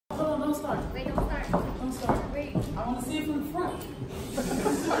start. Wait, don't start. Don't start. Wait. I want to see it from the front.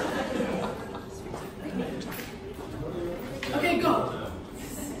 Okay, go.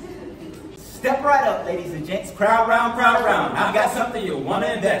 Step right up, ladies and gents. Crowd round, crowd round. I've got something you'll want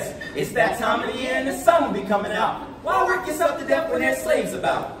to invest. It's that time of the year and the sun will be coming out. Why work yourself to death when there's slaves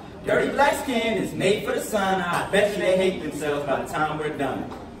about? Dirty black skin is made for the sun. I bet you they hate themselves by the time we're done.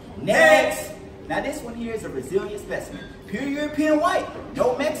 Next! Now this one here is a resilient specimen. Pure European white,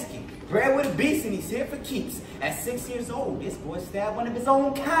 no Mexican. Bred with a beast and he's here for keeps. At 6 years old, this boy stabbed one of his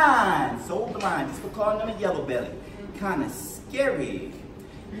own kind. So blind, just for calling him a yellow belly. Kinda scary.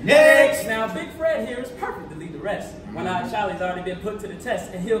 Next! Now, Big Fred here is perfect to lead the rest. One-eyed Charlie's already been put to the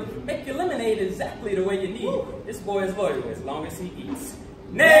test, and he'll make your lemonade exactly the way you need. This boy is loyal as long as he eats.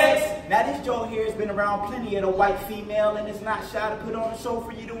 Next! Now this Joe here has been around plenty of the white female and is not shy to put on a show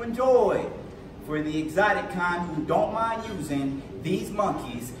for you to enjoy. For the exotic kind who don't mind using these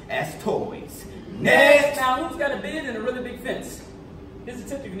monkeys as toys. Next! Now, who's got a beard and a really big fence? Here's a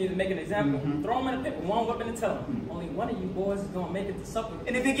tip if you need to make an example. Throw him in a pit with one weapon and tell him, only one of you boys is going to make it to supper.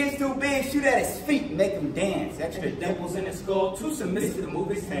 And if it gets too big, shoot at his feet and make him dance. Extra The dimples in his skull, too submissive to move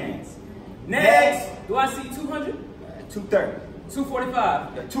his hands. Next! Do I see 200? 230.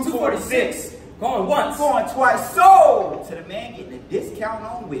 245. 246. Going once. Going twice. Sold to the man getting a discount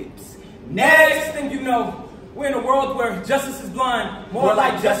on whips. Next thing you know, we're in a world where justice is blind, more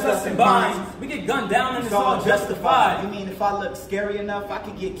like just us in binds. We get gunned down and it's all justified. You mean if I look scary enough, I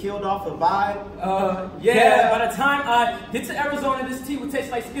could get killed off a vibe? Yeah, by the time I get to Arizona, this tea would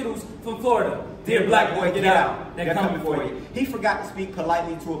taste like Skittles from Florida. Dear black boy, get out. They're coming for you. He forgot to speak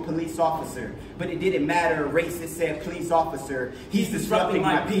politely to a police officer, but it didn't matter. A racist said, police officer. He's disrupting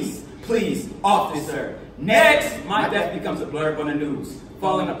my peace. Please, officer. Next, my death becomes a blurb on the news,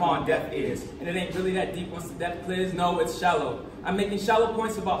 falling upon deaf ears. And it ain't really that deep once the death clears. No, it's shallow. I'm making shallow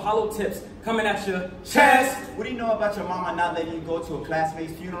points about hollow tips coming at your chest. What do you know about your mama not letting you go to a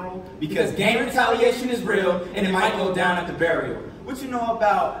classmate's funeral? Because gang retaliation is real, and it might go down at the burial. What you know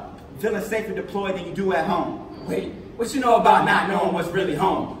about feeling safer deployed than you do at home? Wait, what you know about not knowing what's really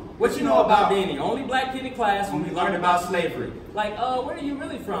home? What you know about being the only black kid in class when we learned about slavery? Like, where are you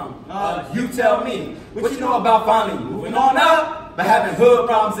really from? You tell me. What you know about finally moving on up, but having hood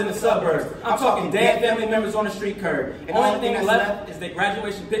problems in the suburbs? I'm talking dead family members on the street curb. And the only thing that's left is their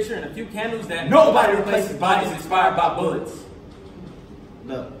graduation picture and a few candles that nobody replaces bodies inspired by bullets.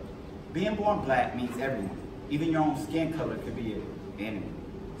 Look, being born black means everyone. Even your own skin color could be an enemy.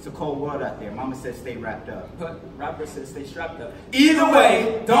 It's a cold world out there. Mama says stay wrapped up. But rapper says stay strapped up. Either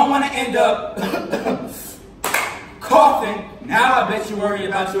way, don't want to end up coughing. Now I bet you worry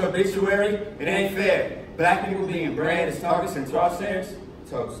about your obituary. It ain't fair. Black people being bred as targets and crosshairs.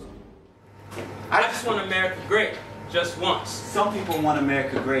 Toast. I just want America great, just once. Some people want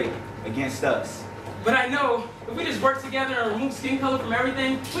America great against us. But I know if we just work together and remove skin color from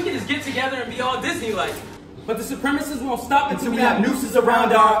everything, we can just get together and be all Disney-like. But the supremacists won't stop until we have nooses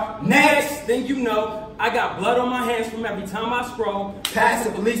around our necks. Then you know, I got blood on my hands from every time I scroll past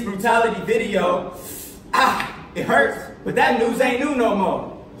a police brutality video. It hurts, but that news ain't new no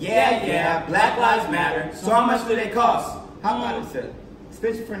more. Yeah, Black Lives Matter. So how much do they cost? How about it, sir?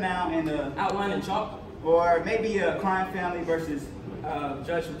 Suspension for now and outline in chalk? Or maybe a crime family versus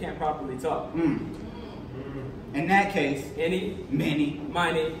judge who can't properly talk. In that case, any, many,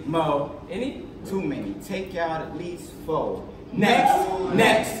 miny, mo, any, too many. Take out at least 4. Next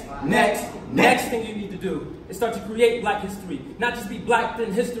thing you need to do is start to create black history. Not just be black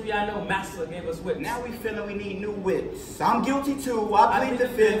in history. I know Massa gave us whips. Now we feeling we need new whips. I'm guilty too. I plead the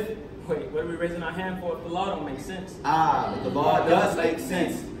 5th. Wait, what are we raising our hand for if the law don't make sense? But the law does make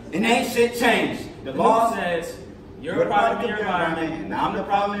sense. And ain't shit changed. The law says you're a product of your environment and I'm the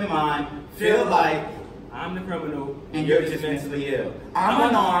problem in mine. Feel like I'm the criminal and you're just mentally ill. I'm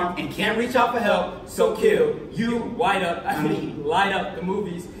unarmed and can't reach out for help, so kill. You light up the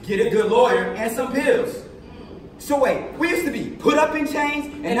movies, get a good lawyer and some pills. So wait, we used to be put up in chains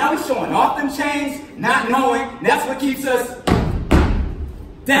and now we're showing off them chains, not knowing that's what keeps us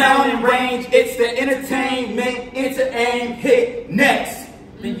down in range. It's the entertainment, enter, aim, hit, next.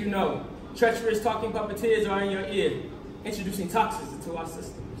 Then you know, treacherous talking puppeteers are in your ear, introducing toxins into our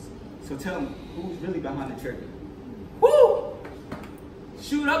systems. So tell me, who's really behind the trigger? Woo!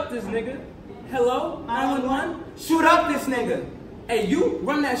 Shoot up this nigga. Hello, 911? Shoot up this nigga. Hey, you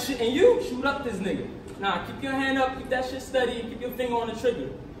run that shit and you shoot up this nigga. Nah, keep your hand up, keep that shit steady, and keep your finger on the trigger.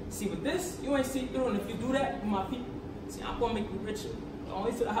 See, with this, you ain't see through, and if you do that with my people, see, I'm gonna make you richer,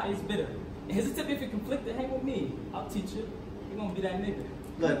 only to the highest bidder. And here's a tip: if you're conflicted, hang with me. I'll teach you. You're gonna be that nigga.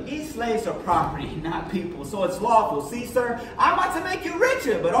 Look, these slaves are property, not people, so it's lawful. See, sir, I'm about to make you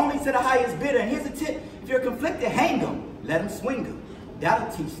richer, but only to the highest bidder. And here's a tip. If you're conflicted, hang them. Let them swing them.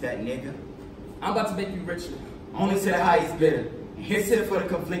 That'll teach that nigga. I'm about to make you richer. Only to the highest bidder. And here's a tip for the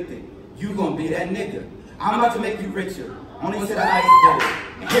conflicted. You gonna be that nigga. I'm about to make you richer. Only to the highest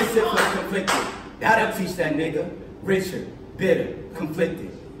bidder. And here's a tip for the conflicted. That'll teach that nigga. Richer, bitter,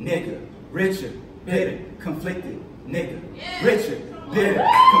 conflicted, nigga. Richer, bitter, conflicted, nigga. Richer, bitter,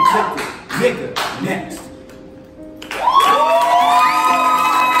 conflicted, nigga. Next.